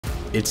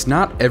It's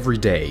not every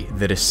day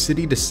that a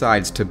city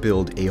decides to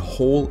build a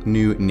whole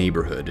new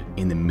neighborhood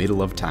in the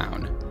middle of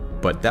town.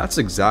 But that's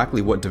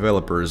exactly what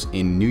developers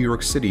in New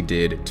York City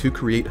did to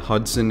create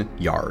Hudson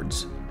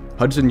Yards.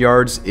 Hudson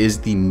Yards is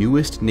the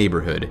newest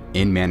neighborhood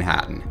in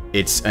Manhattan.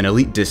 It's an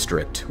elite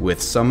district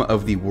with some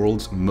of the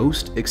world's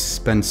most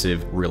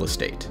expensive real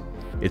estate.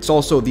 It's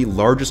also the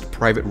largest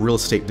private real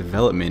estate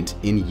development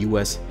in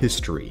US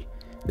history.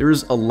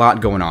 There's a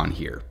lot going on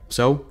here,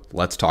 so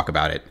let's talk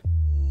about it.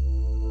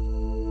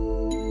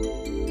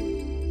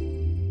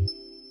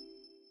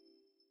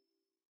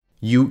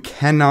 You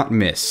cannot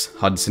miss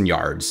Hudson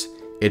Yards.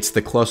 It's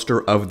the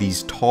cluster of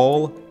these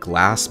tall,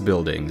 glass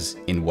buildings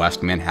in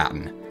West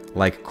Manhattan,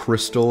 like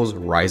crystals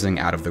rising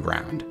out of the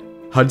ground.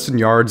 Hudson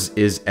Yards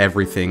is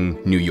everything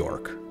New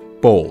York.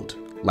 Bold,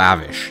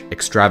 lavish,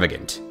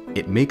 extravagant.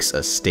 It makes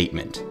a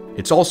statement.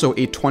 It's also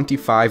a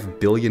 $25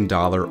 billion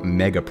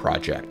mega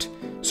project,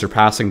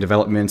 surpassing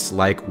developments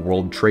like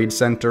World Trade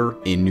Center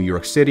in New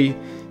York City,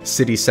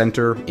 City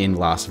Center in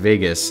Las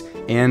Vegas,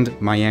 and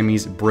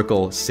Miami's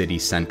Brickell City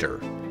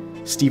Center.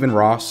 Stephen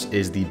Ross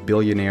is the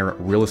billionaire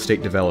real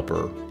estate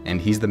developer,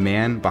 and he's the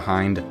man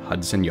behind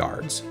Hudson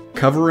Yards.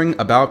 Covering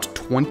about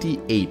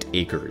 28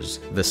 acres,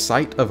 the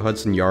site of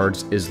Hudson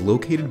Yards is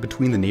located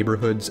between the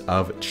neighborhoods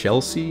of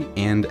Chelsea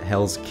and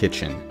Hell's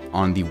Kitchen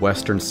on the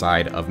western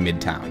side of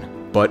Midtown.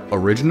 But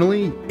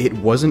originally, it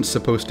wasn't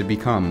supposed to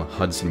become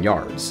Hudson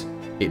Yards.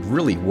 It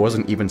really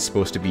wasn't even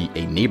supposed to be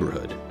a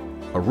neighborhood.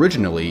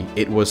 Originally,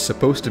 it was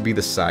supposed to be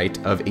the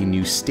site of a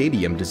new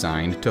stadium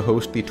designed to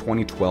host the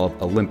 2012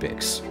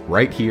 Olympics,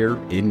 right here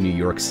in New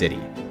York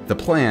City. The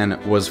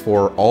plan was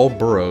for all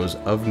boroughs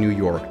of New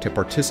York to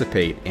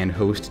participate and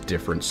host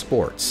different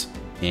sports,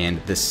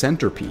 and the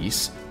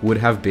centerpiece would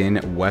have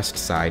been West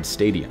Side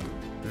Stadium.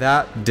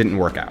 That didn't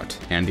work out,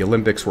 and the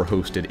Olympics were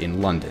hosted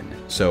in London,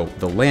 so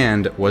the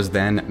land was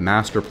then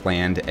master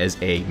planned as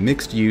a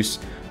mixed-use,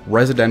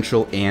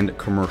 residential and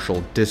commercial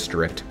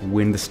district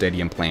when the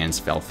stadium plans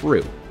fell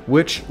through,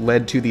 which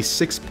led to the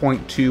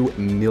 6.2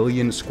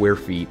 million square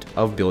feet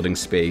of building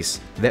space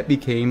that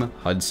became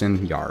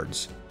Hudson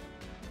Yards.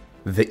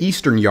 The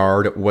Eastern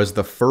Yard was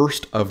the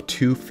first of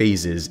two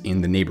phases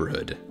in the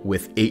neighborhood,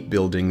 with 8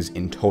 buildings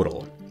in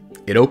total.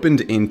 It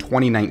opened in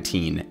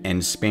 2019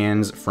 and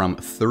spans from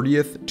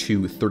 30th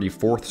to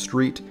 34th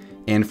Street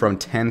and from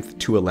 10th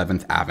to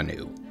 11th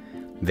Avenue.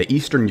 The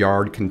Eastern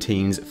Yard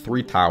contains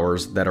 3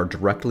 towers that are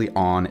directly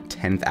on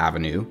 10th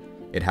Avenue.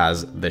 It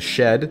has The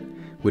Shed,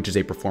 which is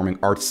a performing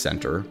arts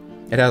center.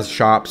 It has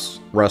shops,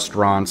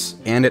 restaurants,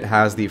 and it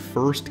has the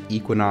first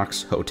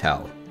Equinox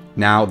Hotel.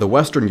 Now, the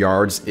Western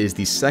Yards is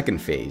the second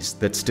phase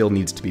that still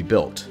needs to be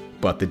built,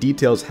 but the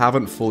details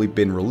haven't fully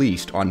been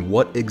released on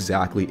what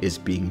exactly is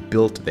being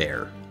built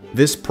there.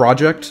 This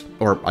project,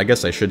 or I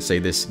guess I should say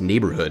this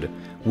neighborhood,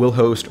 will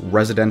host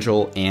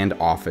residential and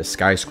office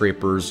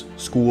skyscrapers,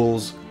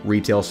 schools,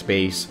 retail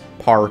space,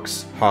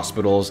 parks,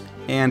 hospitals,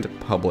 and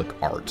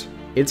public art.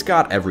 It's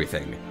got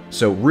everything.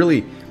 So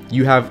really,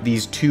 you have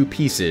these two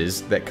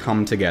pieces that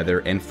come together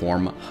and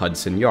form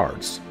Hudson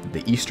Yards,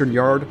 the Eastern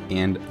Yard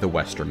and the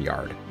Western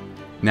Yard.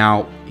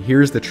 Now,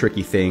 here's the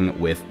tricky thing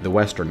with the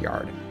Western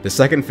Yard. The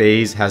second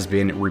phase has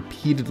been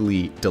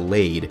repeatedly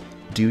delayed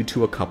due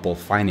to a couple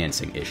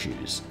financing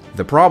issues.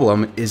 The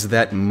problem is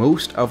that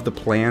most of the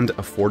planned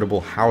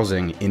affordable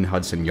housing in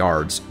Hudson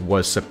Yards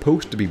was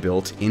supposed to be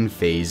built in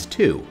Phase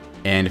 2,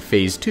 and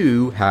Phase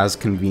 2 has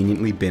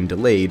conveniently been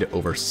delayed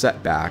over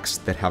setbacks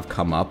that have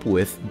come up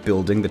with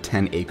building the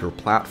 10-acre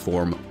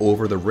platform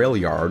over the rail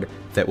yard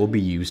that will be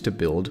used to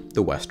build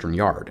the Western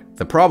Yard.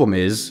 The problem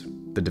is,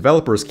 the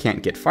developers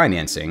can't get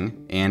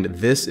financing, and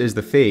this is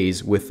the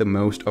phase with the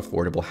most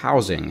affordable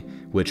housing,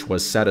 which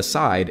was set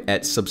aside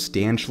at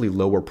substantially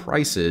lower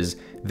prices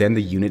than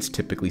the units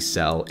typically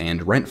sell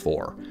and rent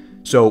for.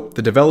 So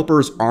the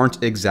developers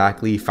aren't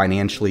exactly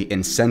financially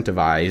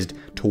incentivized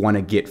to want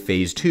to get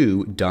Phase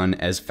 2 done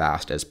as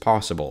fast as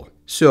possible.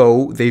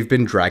 So they've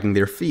been dragging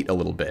their feet a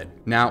little bit.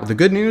 Now, the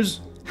good news,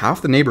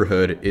 half the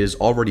neighborhood is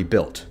already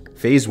built.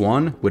 Phase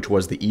 1, which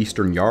was the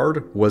Eastern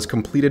Yard, was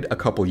completed a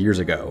couple years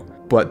ago,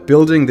 but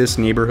building this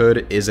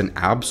neighborhood is an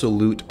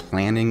absolute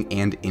planning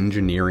and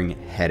engineering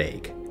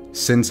headache.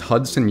 Since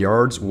Hudson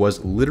Yards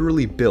was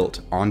literally built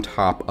on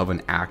top of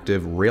an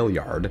active rail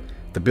yard,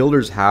 the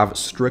builders have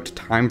strict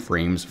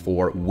timeframes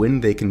for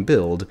when they can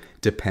build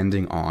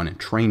depending on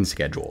train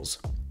schedules.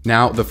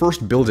 Now, the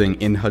first building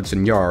in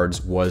Hudson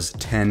Yards was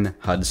 10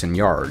 Hudson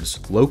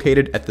Yards,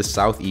 located at the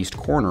southeast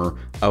corner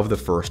of the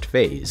first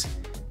phase.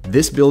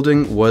 This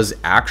building was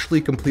actually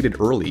completed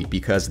early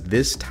because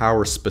this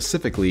tower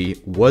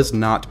specifically was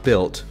not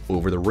built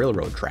over the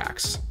railroad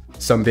tracks.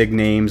 Some big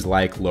names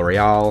like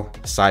L'Oreal,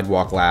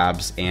 Sidewalk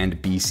Labs,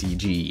 and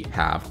BCG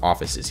have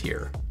offices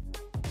here.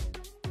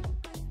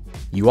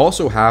 You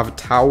also have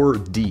Tower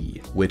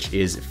D, which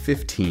is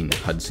 15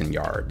 Hudson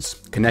Yards,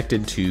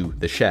 connected to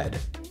The Shed,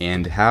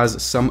 and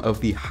has some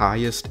of the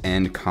highest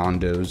end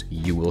condos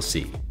you will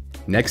see.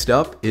 Next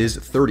up is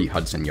 30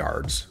 Hudson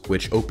Yards,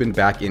 which opened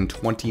back in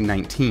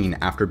 2019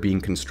 after being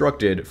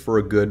constructed for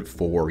a good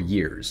 4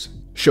 years.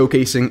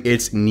 Showcasing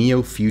its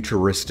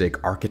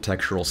neo-futuristic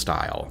architectural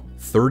style,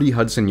 30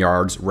 Hudson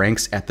Yards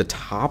ranks at the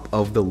top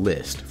of the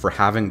list for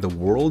having the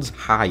world's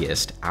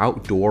highest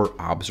outdoor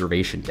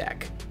observation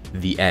deck,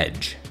 The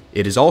Edge.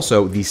 It is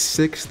also the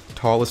 6th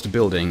tallest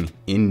building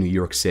in New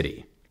York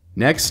City.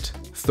 Next,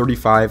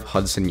 35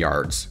 Hudson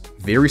Yards.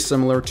 Very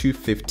similar to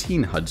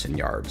 15 Hudson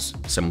Yards.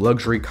 Some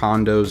luxury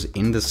condos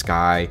in the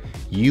sky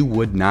you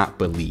would not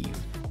believe.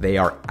 They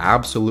are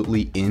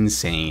absolutely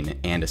insane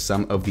and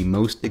some of the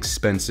most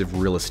expensive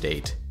real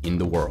estate in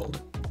the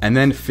world. And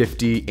then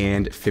 50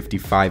 and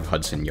 55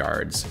 Hudson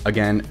Yards.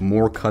 Again,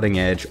 more cutting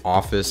edge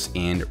office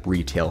and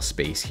retail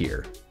space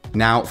here.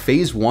 Now,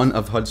 phase 1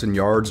 of Hudson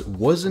Yards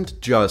wasn't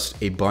just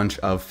a bunch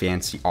of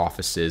fancy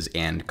offices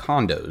and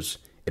condos.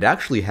 It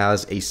actually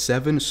has a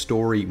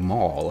 7-story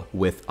mall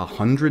with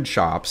 100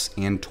 shops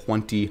and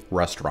 20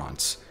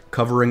 restaurants,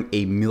 covering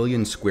 1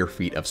 million square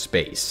feet of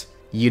space.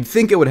 You'd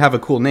think it would have a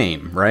cool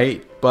name,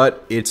 right?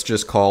 But it's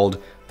just called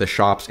the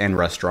Shops and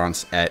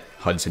Restaurants at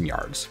Hudson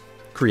Yards.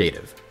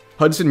 Creative.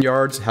 Hudson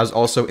Yards has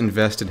also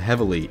invested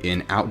heavily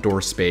in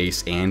outdoor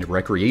space and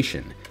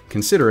recreation,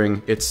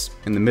 considering it's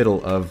in the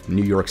middle of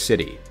New York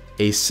City.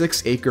 A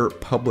 6-acre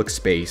public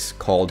space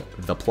called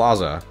the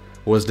Plaza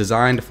was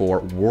designed for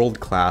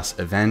world-class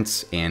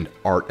events and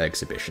art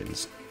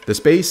exhibitions. The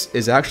space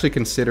is actually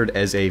considered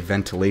as a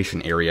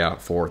ventilation area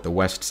for the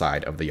west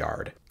side of the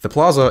yard. The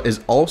Plaza is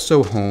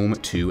also home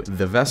to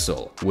The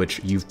Vessel, which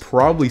you've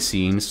probably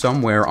seen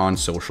somewhere on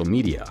social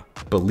media.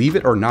 Believe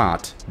it or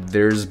not,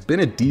 there's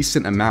been a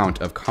decent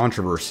amount of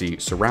controversy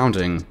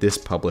surrounding this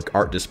public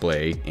art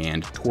display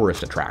and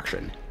tourist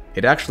attraction.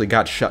 It actually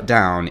got shut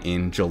down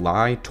in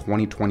July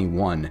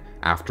 2021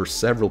 after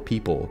several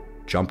people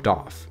jumped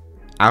off.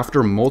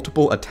 After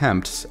multiple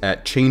attempts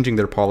at changing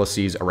their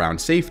policies around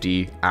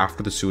safety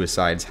after the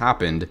suicides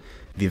happened,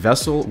 the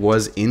Vessel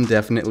was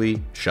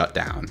indefinitely shut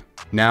down.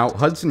 Now,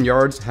 Hudson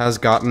Yards has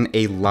gotten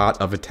a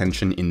lot of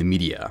attention in the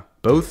media,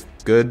 both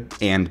good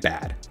and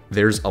bad.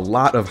 There's a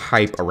lot of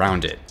hype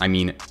around it. I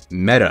mean,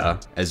 Meta,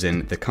 as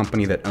in the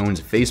company that owns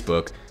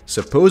Facebook,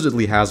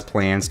 supposedly has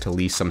plans to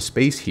lease some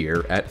space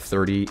here at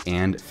 30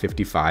 and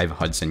 55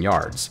 Hudson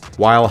Yards.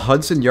 While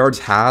Hudson Yards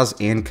has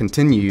and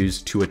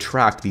continues to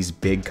attract these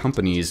big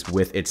companies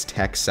with its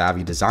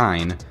tech-savvy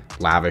design,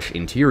 lavish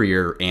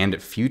interior,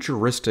 and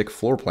futuristic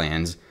floor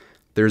plans,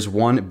 there's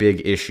one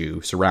big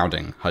issue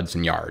surrounding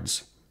Hudson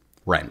Yards: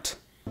 rent.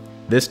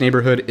 This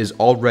neighborhood is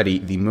already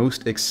the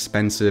most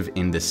expensive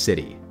in the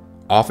city.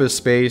 Office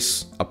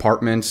space,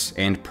 apartments,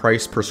 and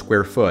price per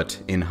square foot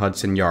in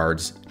Hudson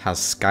Yards has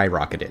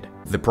skyrocketed.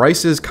 The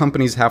prices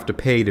companies have to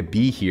pay to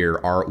be here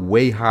are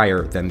way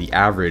higher than the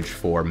average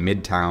for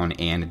midtown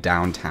and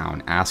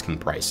downtown asking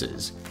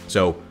prices.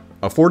 So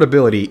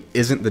affordability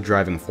isn't the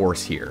driving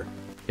force here,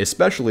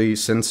 especially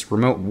since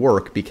remote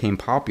work became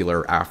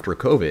popular after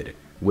COVID,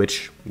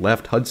 which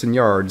left Hudson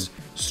Yards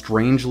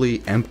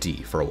strangely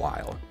empty for a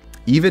while.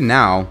 Even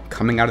now,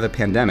 coming out of the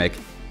pandemic,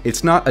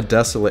 it's not a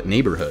desolate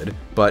neighborhood,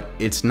 but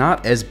it's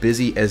not as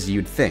busy as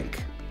you'd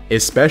think.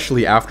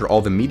 Especially after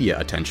all the media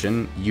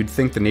attention, you'd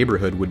think the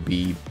neighborhood would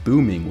be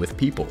booming with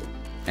people,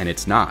 and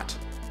it's not.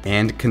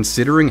 And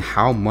considering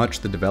how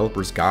much the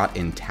developers got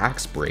in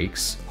tax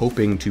breaks,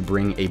 hoping to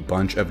bring a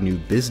bunch of new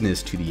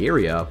business to the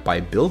area by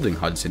building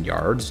Hudson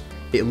Yards,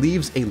 it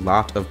leaves a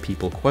lot of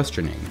people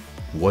questioning,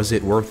 was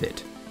it worth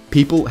it?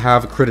 People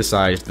have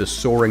criticized the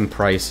soaring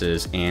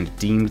prices and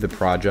deemed the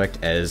project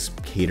as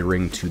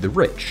catering to the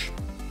rich.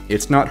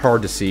 It's not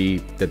hard to see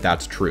that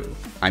that's true.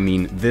 I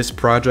mean, this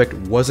project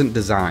wasn't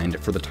designed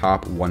for the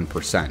top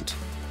 1%.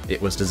 It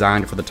was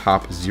designed for the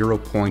top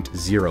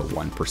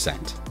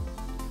 0.01%.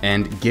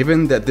 And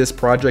given that this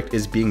project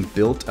is being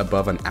built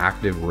above an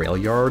active rail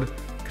yard,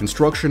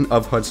 construction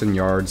of Hudson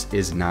Yards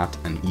is not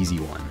an easy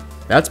one.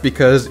 That's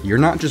because you're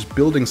not just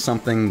building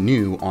something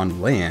new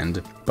on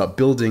land, but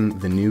building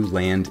the new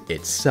land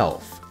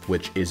itself,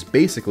 which is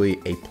basically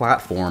a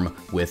platform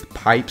with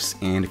pipes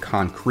and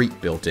concrete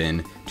built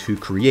in to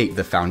create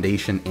the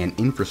foundation and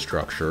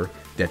infrastructure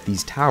that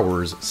these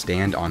towers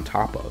stand on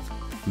top of.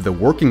 The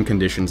working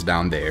conditions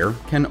down there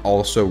can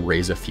also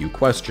raise a few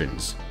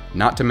questions,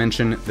 not to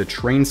mention the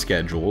train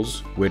schedules,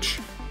 which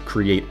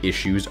create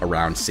issues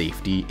around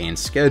safety and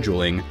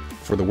scheduling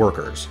for the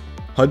workers.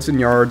 Hudson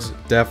Yards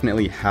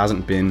definitely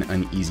hasn't been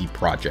an easy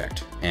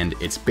project, and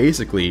it's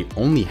basically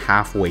only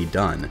halfway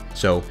done,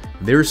 so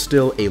there's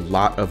still a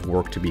lot of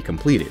work to be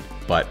completed.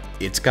 But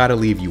it's gotta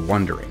leave you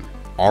wondering,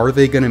 are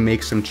they gonna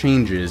make some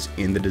changes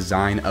in the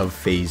design of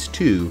Phase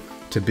 2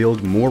 to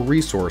build more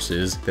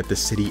resources that the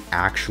city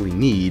actually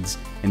needs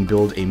and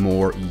build a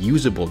more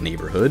usable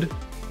neighborhood?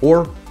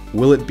 Or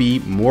will it be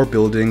more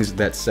buildings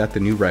that set the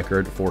new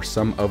record for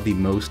some of the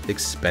most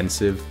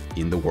expensive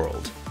in the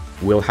world?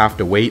 We'll have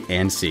to wait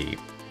and see.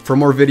 For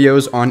more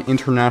videos on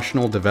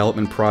international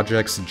development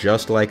projects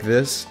just like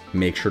this,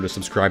 make sure to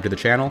subscribe to the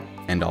channel,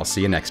 and I'll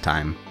see you next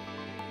time.